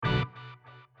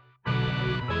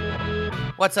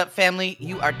What's up, family?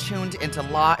 You are tuned into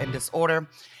Law and Disorder,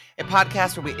 a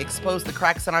podcast where we expose the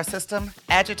cracks in our system,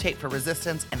 agitate for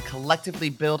resistance, and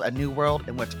collectively build a new world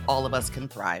in which all of us can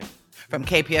thrive. From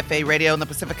KPFA Radio and the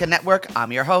Pacifica Network,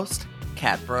 I'm your host,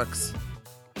 Kat Brooks.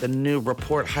 The new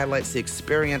report highlights the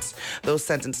experience those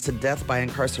sentenced to death by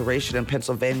incarceration in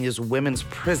Pennsylvania's women's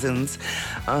prisons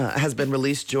has been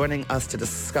released. Joining us to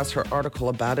discuss her article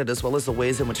about it, as well as the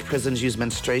ways in which prisons use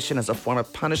menstruation as a form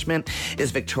of punishment, is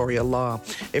Victoria Law,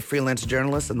 a freelance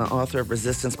journalist and the author of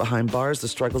Resistance Behind Bars, The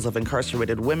Struggles of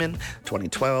Incarcerated Women,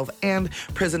 2012, and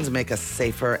Prisons Make Us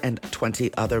Safer, and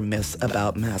 20 Other Myths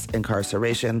About Mass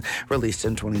Incarceration, released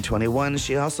in 2021.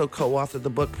 She also co-authored the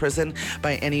book Prison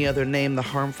by Any Other Name, The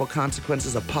Harmful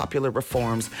Consequences of Popular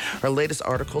Reforms. Her latest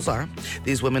articles are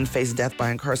These Women Face Death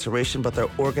by Incarceration, But They're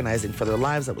Organizing for Their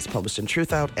Lives, that was published in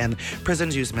Truth Out, and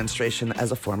Prisons Use Menstruation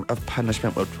as a Form of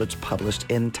Punishment, which was published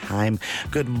in Time.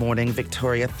 Good morning,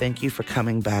 Victoria. Thank you for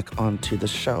coming back onto the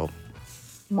show.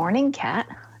 Morning, Kat.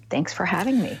 Thanks for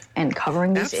having me and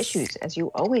covering these issues, as you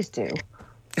always do.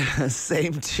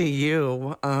 Same to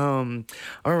you. All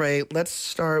right, let's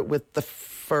start with the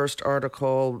first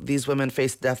article. These women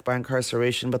face death by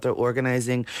incarceration, but they're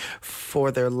organizing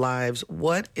for their lives.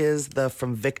 What is the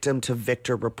From Victim to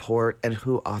Victor report, and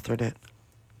who authored it?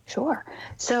 Sure.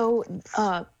 So,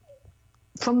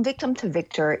 From Victim to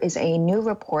Victor is a new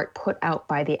report put out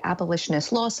by the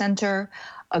Abolitionist Law Center,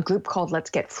 a group called Let's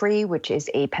Get Free, which is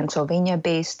a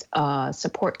Pennsylvania-based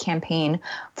support campaign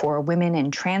for women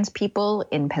and trans people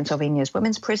in Pennsylvania's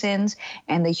women's prisons,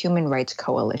 and the Human Rights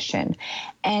Coalition.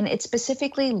 And it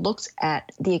specifically looks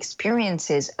at the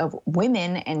experiences of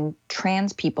women and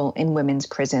trans people in women's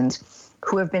prisons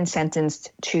who have been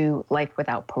sentenced to life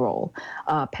without parole.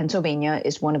 Pennsylvania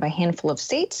is one of a handful of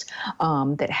states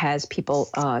that has people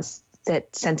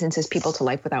that sentences people to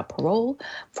life without parole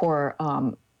for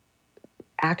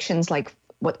actions like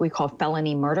what we call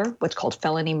felony murder, what's called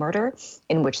felony murder,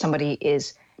 in which somebody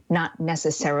is not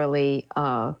necessarily,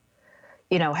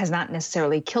 has not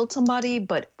necessarily killed somebody,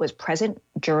 but was present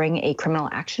during a criminal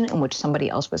action in which somebody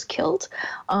else was killed.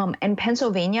 And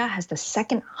Pennsylvania has the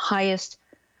second highest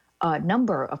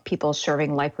number of people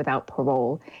serving life without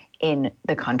parole in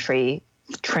the country,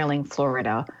 trailing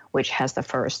Florida, which has the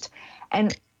first.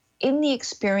 And in the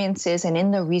experiences and in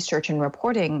the research and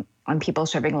reporting on people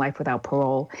serving life without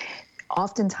parole,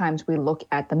 oftentimes we look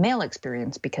at the male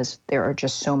experience because there are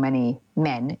just so many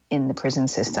men in the prison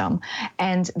system.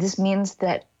 And this means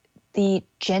that the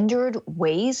gendered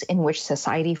ways in which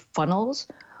society funnels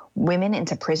women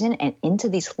into prison and into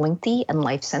these lengthy and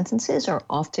life sentences are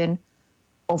often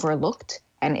overlooked.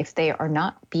 And if they are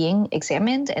not being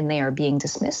examined and they are being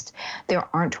dismissed, there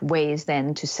aren't ways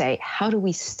then to say, how do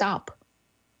we stop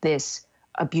this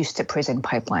abuse to prison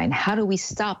pipeline? How do we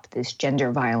stop this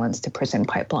gender violence to prison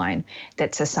pipeline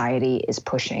that society is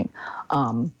pushing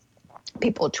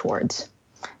people towards?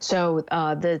 So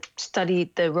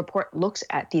the report looks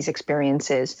at these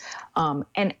experiences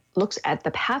and looks at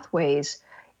the pathways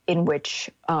in which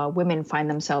women find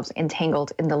themselves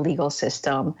entangled in the legal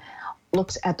system,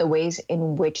 looks at the ways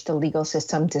in which the legal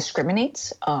system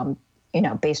discriminates,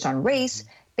 based on race,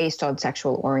 based on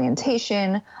sexual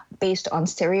orientation, based on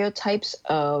stereotypes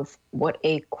of what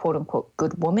a quote-unquote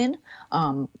good woman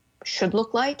should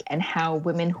look like, and how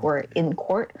women who are in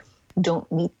court don't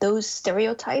meet those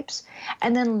stereotypes,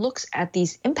 and then looks at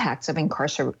these impacts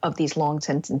of these long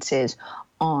sentences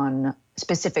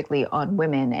specifically on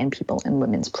women and people in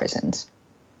women's prisons.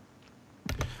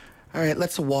 All right,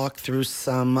 let's walk through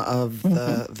some of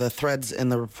the threads in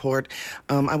the report.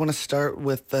 I want to start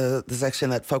with the section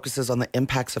that focuses on the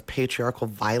impacts of patriarchal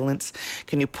violence.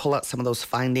 Can you pull out some of those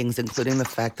findings, including the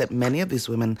fact that many of these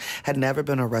women had never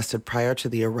been arrested prior to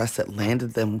the arrest that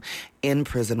landed them in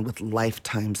prison with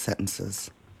lifetime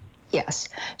sentences? Yes.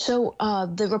 So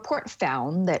the report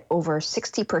found that over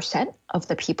 60% of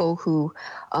the people who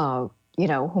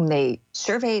whom they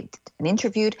surveyed and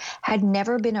interviewed had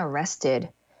never been arrested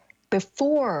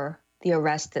before the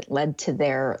arrest that led to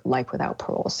their life without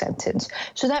parole sentence.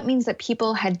 So that means that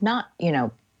people had not,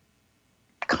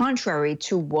 contrary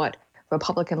to what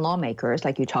Republican lawmakers,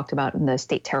 like you talked about in the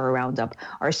State Terror Roundup,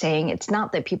 are saying, it's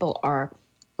not that people are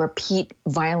repeat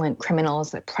violent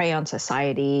criminals that prey on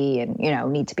society and,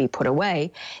 need to be put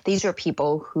away. These are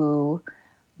people who,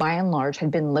 by and large,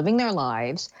 had been living their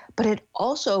lives, but had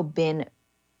also been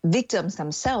victims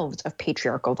themselves of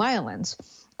patriarchal violence.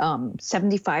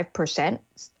 75%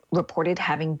 reported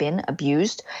having been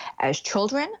abused as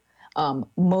children,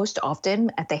 most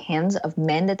often at the hands of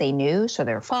men that they knew, so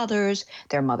their fathers,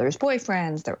 their mother's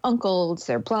boyfriends, their uncles,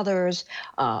 their brothers,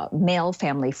 male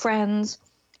family friends.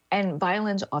 And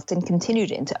violence often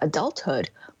continued into adulthood.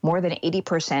 More than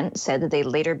 80% said that they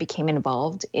later became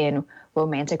involved in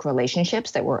romantic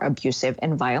relationships that were abusive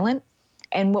and violent.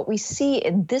 And what we see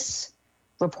in this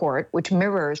report, which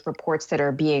mirrors reports that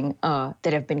are being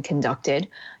that have been conducted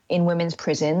in women's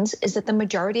prisons, is that the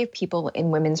majority of people in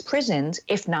women's prisons,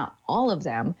 if not all of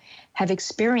them, have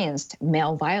experienced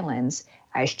male violence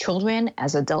as children,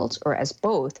 as adults, or as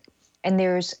both. And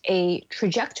there's a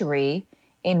trajectory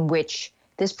in which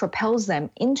this propels them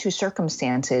into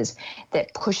circumstances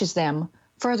that pushes them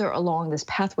further along this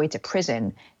pathway to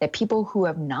prison, that people who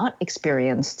have not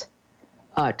experienced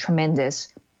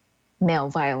tremendous male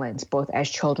violence, both as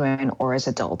children or as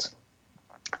adults,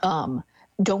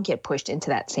 don't get pushed into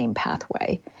that same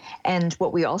pathway. And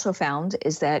what we also found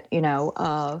is that,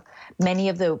 many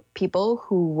of the people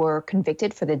who were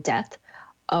convicted for the death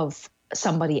of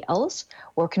somebody else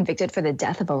were convicted for the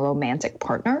death of a romantic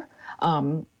partner,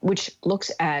 which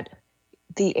looks at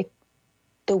the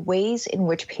ways in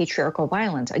which patriarchal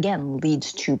violence, again,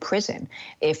 leads to prison.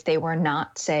 If they were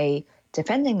not, say,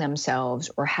 defending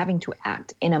themselves or having to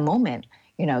act in a moment,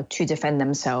 to defend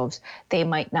themselves, they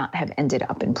might not have ended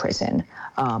up in prison.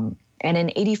 And in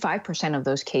 85% of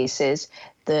those cases,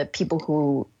 the people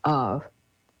who,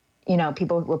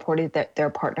 people reported that their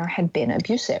partner had been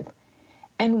abusive.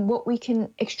 And what we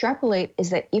can extrapolate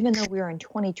is that even though we are in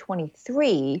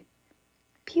 2023,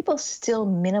 people still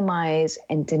minimize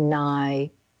and deny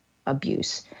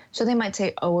abuse. So they might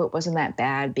say, oh, it wasn't that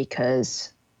bad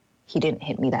because he didn't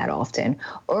hit me that often.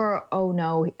 Or, oh,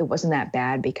 no, it wasn't that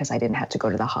bad because I didn't have to go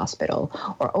to the hospital.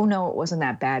 Or, oh, no, it wasn't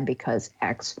that bad because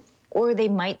X. Or they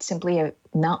might simply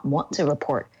not want to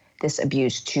report this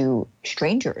abuse to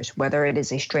strangers, whether it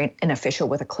is an official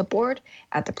with a clipboard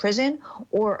at the prison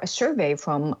or a survey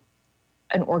from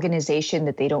an organization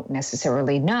that they don't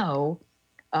necessarily know,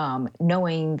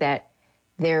 knowing that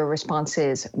their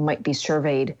responses might be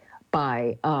surveyed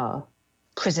by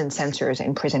prison censors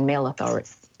and prison mail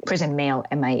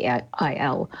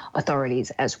MAIL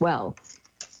authorities as well.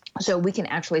 So we can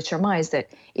actually surmise that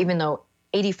even though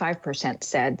 85%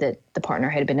 said that the partner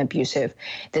had been abusive,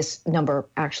 this number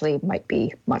actually might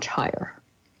be much higher.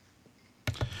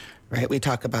 Right. We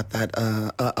talk about that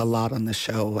a lot on the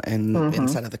show and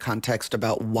inside of the context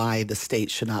about why the state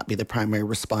should not be the primary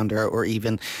responder or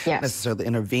even necessarily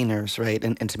interveners, right,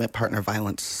 in intimate partner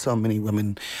violence. So many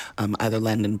women either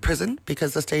land in prison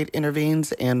because the state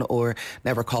intervenes and or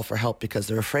never call for help because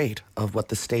they're afraid of what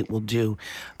the state will do.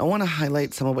 I want to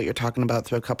highlight some of what you're talking about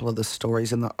through a couple of the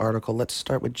stories in the article. Let's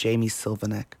start with Jamie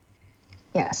Sylvanek.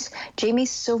 Yes. Jamie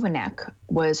Sylvanek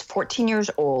was 14 years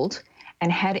old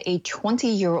and had a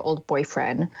 20-year-old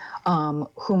boyfriend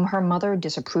whom her mother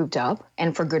disapproved of,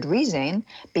 and for good reason,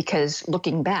 because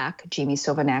looking back, Jamie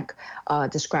Sylvanek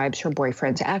describes her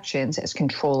boyfriend's actions as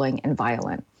controlling and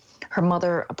violent. Her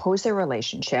mother opposed their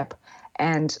relationship,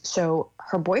 and so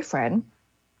her boyfriend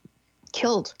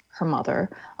killed her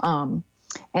mother. And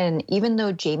even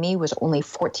though Jamie was only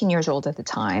 14 years old at the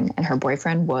time, and her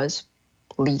boyfriend was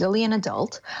legally an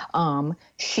adult,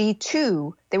 she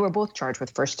too, they were both charged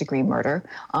with first-degree murder,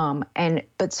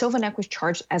 but Sylvanek was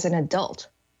charged as an adult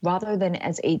rather than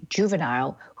as a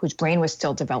juvenile whose brain was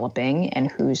still developing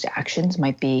and whose actions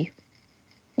might be,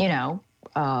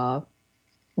 not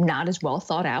as well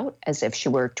thought out as if she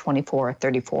were 24,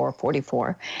 34,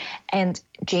 44. And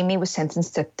Jamie was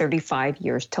sentenced to 35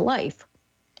 years to life.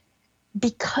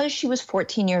 Because she was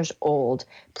 14 years old,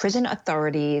 prison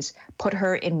authorities put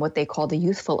her in what they call the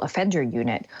youthful offender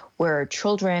unit, where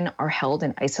children are held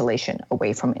in isolation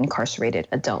away from incarcerated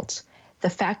adults. The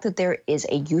fact that there is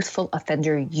a youthful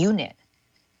offender unit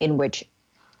in which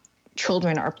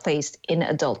children are placed in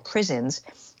adult prisons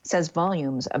says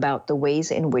volumes about the ways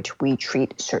in which we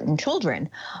treat certain children,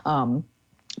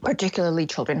 particularly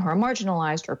children who are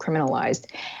marginalized or criminalized.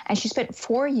 And she spent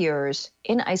 4 years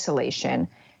in isolation,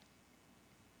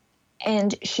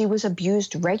 and she was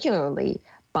abused regularly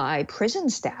by prison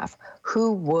staff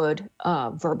who would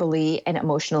verbally and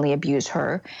emotionally abuse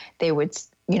her. They would,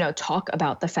 talk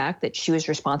about the fact that she was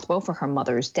responsible for her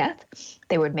mother's death.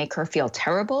 They would make her feel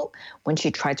terrible when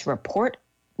she tried to report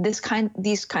these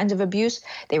kinds of abuse.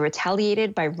 They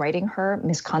retaliated by writing her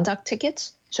misconduct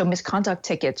tickets. So misconduct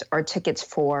tickets are tickets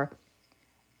for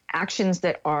actions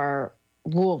that are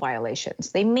rule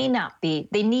violations. They need not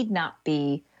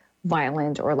be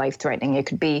violent or life-threatening. It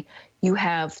could be you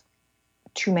have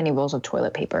too many rolls of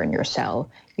toilet paper in your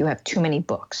cell. You have too many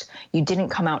books. You didn't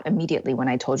come out immediately when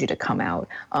I told you to come out.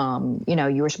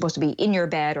 You were supposed to be in your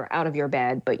bed or out of your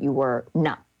bed, but you were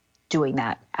not doing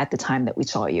that at the time that we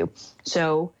saw you.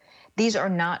 So these are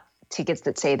not tickets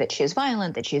that say that she is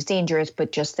violent, that she is dangerous,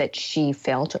 but just that she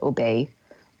failed to obey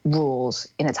rules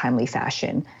in a timely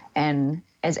fashion. And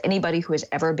as anybody who has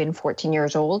ever been 14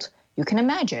 years old, you can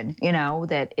imagine,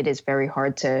 that it is very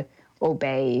hard to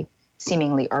obey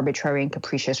seemingly arbitrary and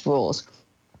capricious rules.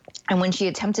 And when she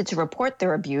attempted to report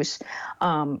their abuse,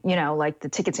 like the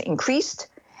tickets increased,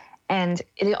 and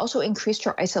it also increased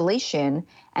her isolation,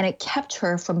 and it kept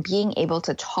her from being able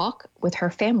to talk with her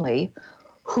family,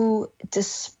 who,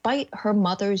 despite her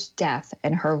mother's death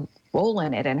and her role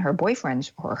in it, and her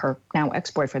boyfriend's, or her now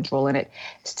ex-boyfriend's role in it,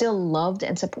 still loved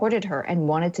and supported her and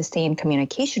wanted to stay in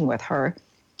communication with her.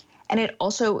 And it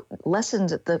also lessened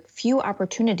the few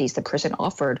opportunities the prison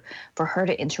offered for her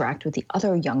to interact with the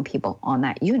other young people on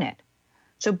that unit.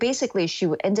 So basically, she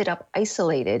ended up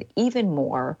isolated even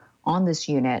more on this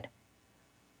unit,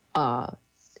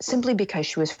 simply because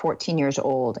she was 14 years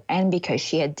old and because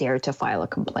she had dared to file a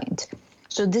complaint.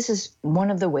 So this is one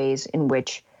of the ways in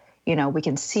which, we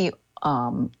can see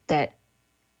that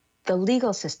the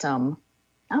legal system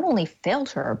not only failed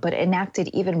her, but enacted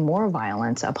even more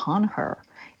violence upon her,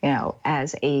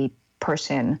 as a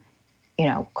person,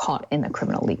 caught in the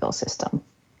criminal legal system.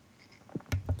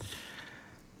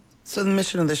 So the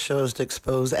mission of this show is to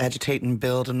expose, agitate, and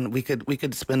build, and we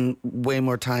could spend way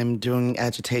more time doing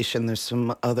agitation. There's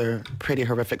some other pretty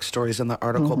horrific stories in the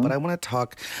article, but I want to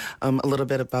talk a little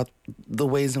bit about the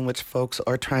ways in which folks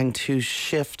are trying to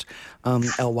shift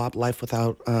LWOP, life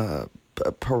without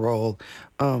parole.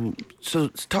 So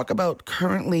let's talk about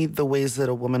currently the ways that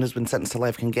a woman who's been sentenced to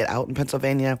life can get out in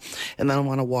Pennsylvania, and then I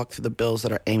want to walk through the bills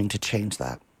that are aiming to change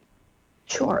that.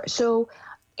 Sure. So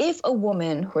if a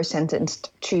woman who is sentenced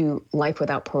to life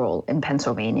without parole in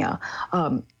Pennsylvania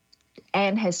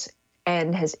and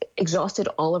has exhausted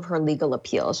all of her legal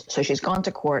appeals, so she's gone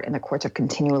to court and the courts have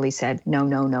continually said no,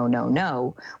 no, no, no,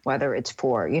 no, whether it's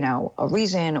for a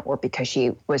reason or because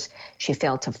she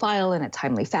failed to file in a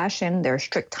timely fashion, there are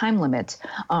strict time limits.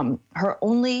 Her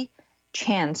only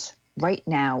chance right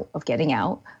now of getting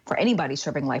out for anybody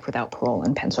serving life without parole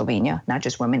in Pennsylvania, not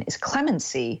just women, is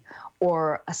clemency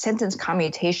or a sentence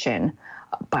commutation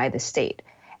by the state.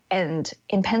 And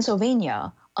in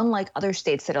Pennsylvania, unlike other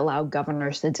states that allow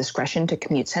governors the discretion to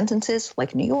commute sentences,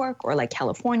 like New York or like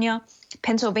California,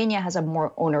 Pennsylvania has a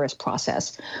more onerous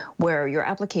process where your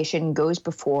application goes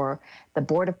before the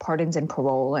Board of Pardons and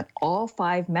Parole, and all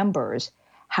 5 members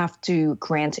have to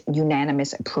grant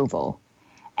unanimous approval.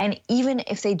 And even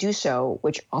if they do so,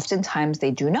 which oftentimes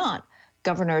they do not,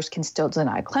 governors can still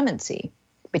deny clemency.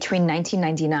 Between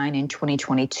 1999 and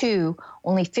 2022,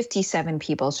 only 57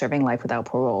 people serving life without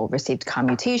parole received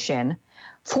commutation.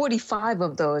 45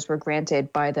 of those were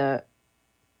granted by the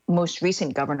most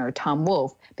recent governor, Tom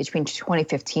Wolf, between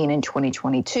 2015 and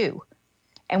 2022.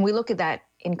 And we look at that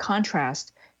in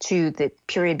contrast to the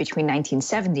period between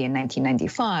 1970 and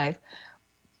 1995,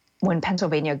 when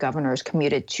Pennsylvania governors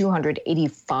commuted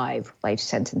 285 life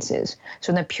sentences. So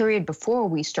in the period before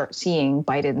we start seeing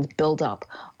Biden's buildup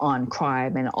on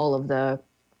crime and all of the,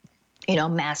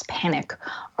 mass panic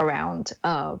around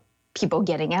people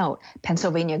getting out,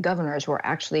 Pennsylvania governors were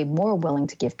actually more willing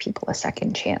to give people a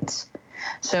second chance.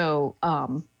 So,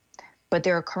 but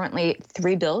there are currently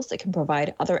 3 bills that can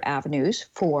provide other avenues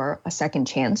for a second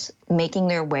chance, making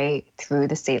their way through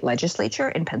the state legislature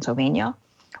in Pennsylvania.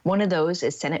 One of those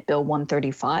is Senate Bill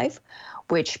 135,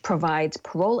 which provides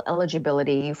parole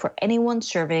eligibility for anyone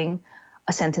serving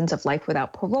a sentence of life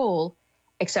without parole,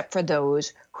 except for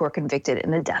those who are convicted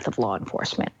in the death of law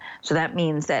enforcement. So that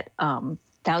means that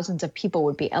thousands of people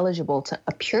would be eligible to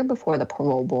appear before the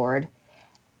parole board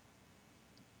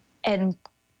and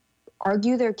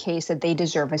argue their case that they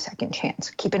deserve a second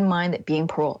chance. Keep in mind that being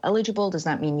parole eligible does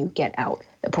not mean you get out.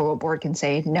 The parole board can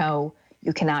say, no,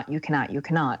 you cannot,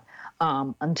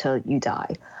 until you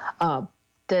die.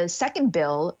 The second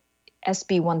bill,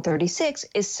 SB 136,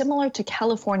 is similar to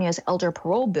California's elder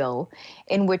parole bill,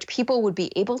 in which people would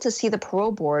be able to see the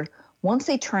parole board once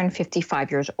they turn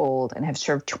 55 years old and have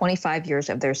served 25 years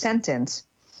of their sentence,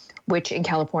 which in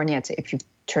California, it's if you've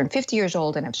turned 50 years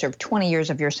old and have served 20 years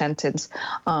of your sentence,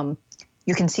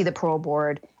 you can see the parole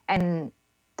board. And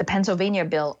the Pennsylvania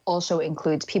bill also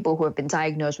includes people who have been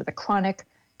diagnosed with a chronic,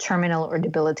 terminal, or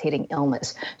debilitating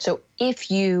illness. So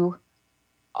if you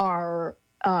are,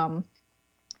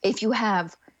 if you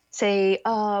have, say,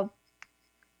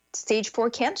 stage 4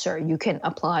 cancer, you can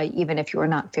apply even if you are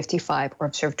not 55 or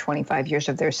have served 25 years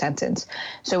of their sentence.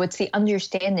 So it's the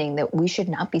understanding that we should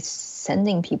not be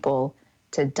sending people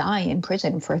to die in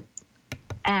prison for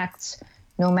acts,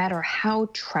 no matter how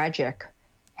tragic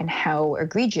and how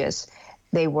egregious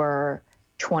they were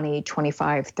 20,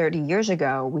 25, 30 years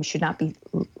ago, we should not be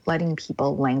letting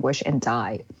people languish and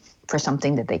die for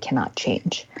something that they cannot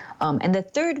change. And the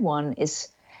third one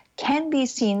can be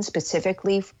seen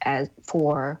specifically as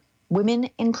for women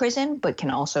in prison, but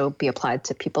can also be applied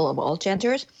to people of all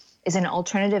genders, is an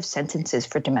alternative sentences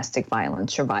for domestic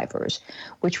violence survivors,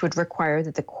 which would require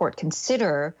that the court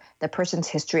consider the person's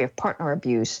history of partner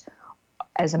abuse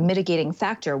as a mitigating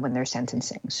factor when they're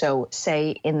sentencing. So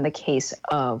say in the case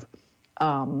of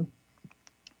Shanae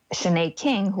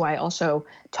King, who I also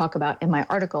talk about in my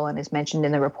article and is mentioned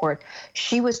in the report,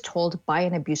 she was told by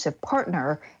an abusive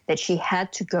partner that she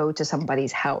had to go to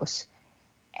somebody's house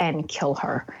and kill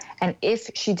her. And if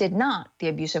she did not, the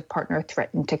abusive partner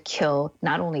threatened to kill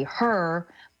not only her,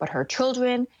 but her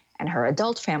children and her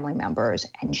adult family members.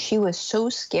 And she was so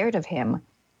scared of him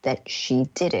that she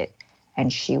did it.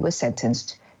 And she was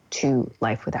sentenced to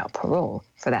life without parole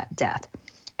for that death.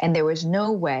 And there was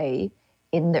no way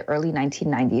in the early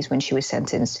 1990s when she was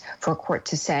sentenced for a court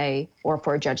to say, or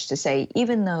for a judge to say,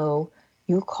 even though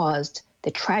you caused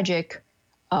the tragic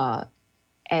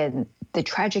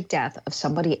death of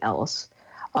somebody else,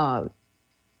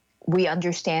 we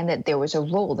understand that there was a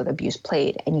role that abuse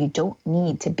played, and you don't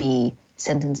need to be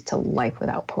sentenced to life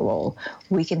without parole.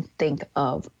 We can think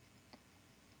of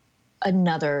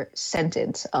another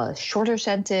sentence, a shorter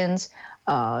sentence.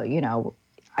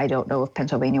 I don't know if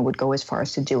Pennsylvania would go as far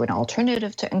as to do an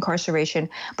alternative to incarceration,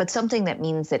 but something that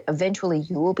means that eventually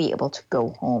you will be able to go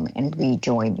home and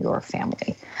rejoin your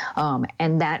family.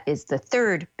 And that is the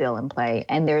third bill in play.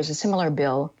 And there's a similar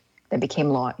bill that became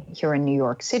law here in New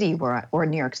York City, or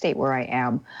New York State, where I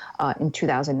am, in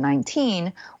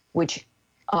 2019, which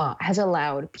has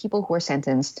allowed people who are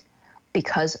sentenced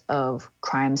because of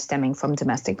crimes stemming from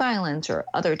domestic violence or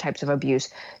other types of abuse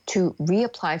to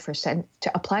apply for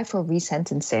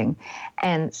resentencing.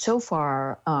 And so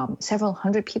far, several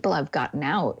hundred people have gotten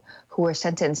out who were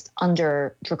sentenced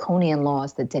under draconian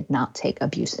laws that did not take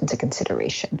abuse into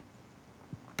consideration.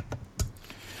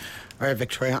 All right,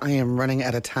 Victoria, I am running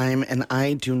out of time, and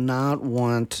I do not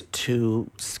want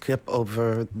to skip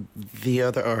over the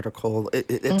other article.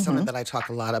 It's something that I talk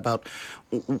a lot about,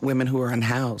 women who are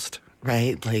unhoused,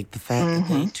 right? Like the fact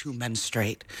that they too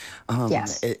menstruate.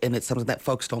 Yes. And it's something that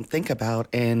folks don't think about,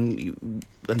 and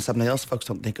something else folks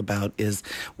don't think about is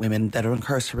women that are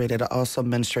incarcerated also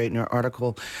menstruate. And your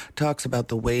article talks about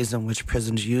the ways in which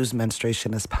prisons use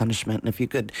menstruation as punishment. And if you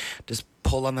could just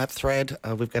pull on that thread,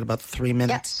 we've got about 3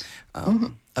 minutes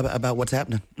about what's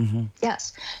happening.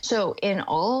 Yes. So in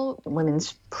all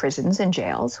women's prisons and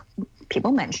jails,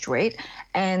 people menstruate,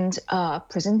 and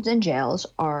prisons and jails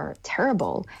are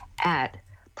terrible at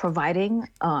providing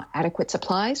adequate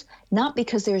supplies, not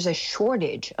because there's a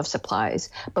shortage of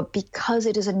supplies, but because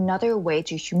it is another way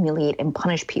to humiliate and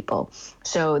punish people.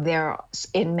 So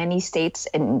in many states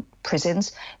and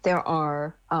prisons, there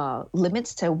are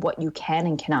limits to what you can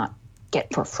and cannot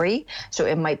get for free. So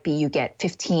it might be you get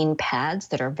 15 pads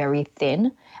that are very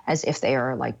thin, as if they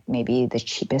are like maybe the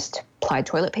cheapest ply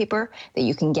toilet paper that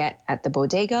you can get at the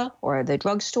bodega or the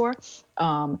drugstore.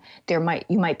 You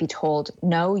might be told,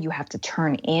 no, you have to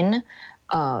turn in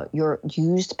your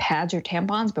used pads or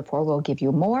tampons before we'll give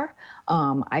you more.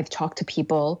 I've talked to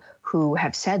people who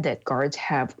have said that guards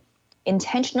have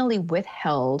intentionally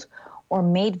withheld or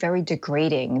made very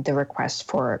degrading the request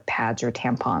for pads or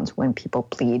tampons when people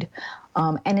plead.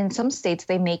 And in some states,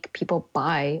 they make people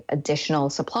buy additional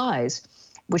supplies,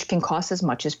 which can cost as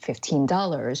much as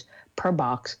 $15 per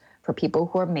box for people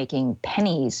who are making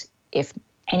pennies, if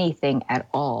anything at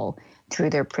all, through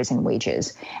their prison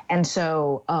wages. And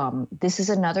so this is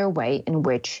another way in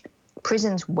which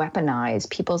prisons weaponize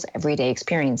people's everyday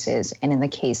experiences. And in the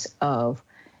case of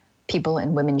people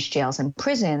in women's jails and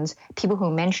prisons, people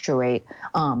who menstruate,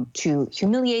 to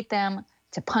humiliate them,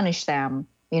 to punish them,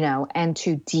 and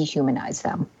to dehumanize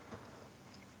them.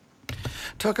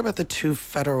 Talk about the 2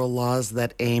 federal laws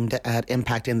that aimed at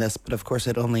impacting this, but of course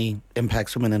it only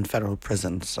impacts women in federal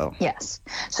prisons. So yes.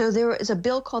 So there is a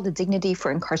bill called the Dignity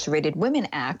for Incarcerated Women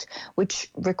Act, which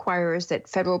requires that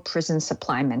federal prisons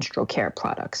supply menstrual care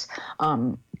products.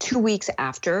 2 weeks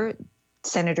after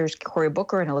Senators Cory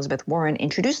Booker and Elizabeth Warren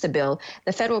introduced the bill,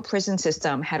 the federal prison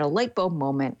system had a light bulb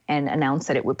moment and announced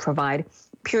that it would provide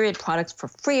period products for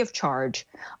free of charge.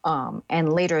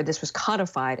 And later this was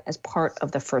codified as part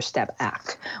of the First Step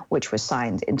Act, which was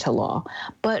signed into law.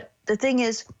 But the thing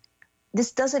is,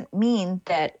 this doesn't mean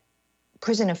that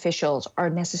prison staff are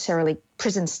necessarily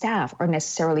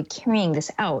carrying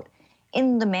this out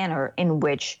in the manner in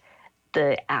which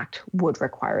the act would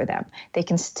require them. They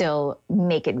can still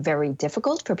make it very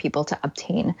difficult for people to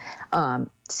obtain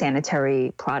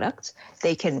sanitary products.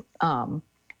 They can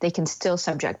They can still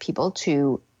subject people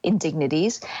to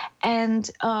indignities,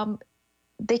 and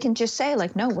they can just say,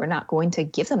 like, no, we're not going to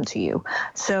give them to you.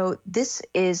 So this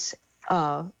is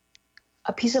a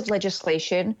piece of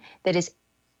legislation that is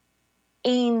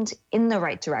aimed in the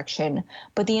right direction,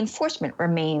 but the enforcement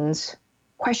remains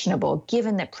questionable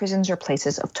given that prisons are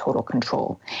places of total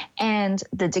control. And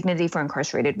the Dignity for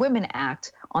Incarcerated Women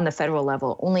Act on the federal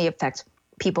level only affects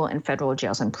people in federal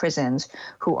jails and prisons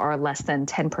who are less than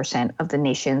 10% of the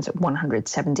nation's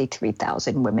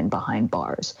 173,000 women behind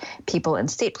bars. People in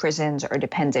state prisons are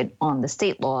dependent on the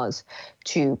state laws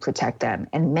to protect them,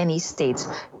 and many states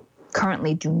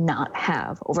currently do not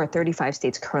have, over 35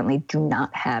 states currently do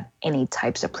not have any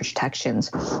types of protections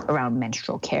around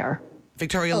menstrual care.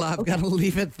 Victoria Law, I've got to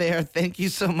leave it there. Thank you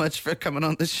so much for coming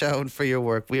on the show and for your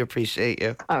work. We appreciate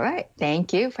you. All right.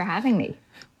 Thank you for having me.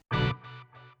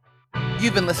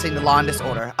 You've been listening to Law and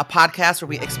Disorder, a podcast where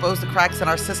we expose the cracks in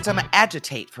our system,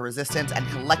 agitate for resistance, and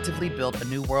collectively build a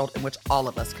new world in which all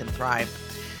of us can thrive.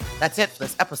 That's it for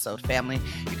this episode, family.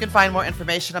 You can find more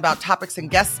information about topics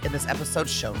and guests in this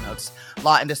episode's show notes.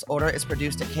 Law and Disorder is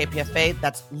produced at KPFA,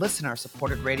 that's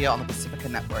listener-supported radio on the Pacifica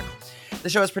Network. The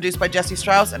show is produced by Jesse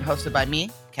Strauss and hosted by me,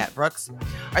 Kat Brooks.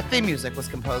 Our theme music was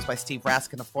composed by Steve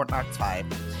Raskin of Fort Knox 5.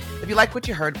 If you like what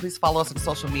you heard, please follow us on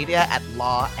social media at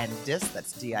Law and Dis,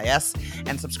 that's D-I-S,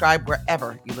 and subscribe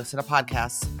wherever you listen to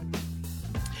podcasts.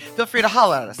 Feel free to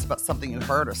holler at us about something you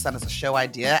heard or send us a show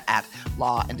idea at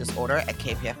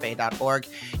lawanddisorder@kpfa.org.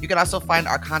 You can also find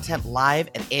our content live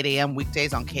at 8 a.m.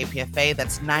 weekdays on KPFA.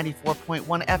 That's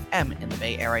 94.1 FM in the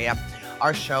Bay Area.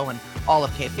 Our show and all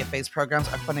of KPFA's programs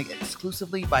are funded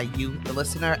exclusively by you, the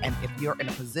listener. And if you're in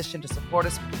a position to support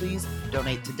us, please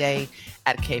donate today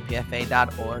at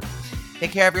kpfa.org.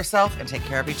 Take care of yourself and take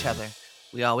care of each other.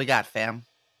 We all we got, fam.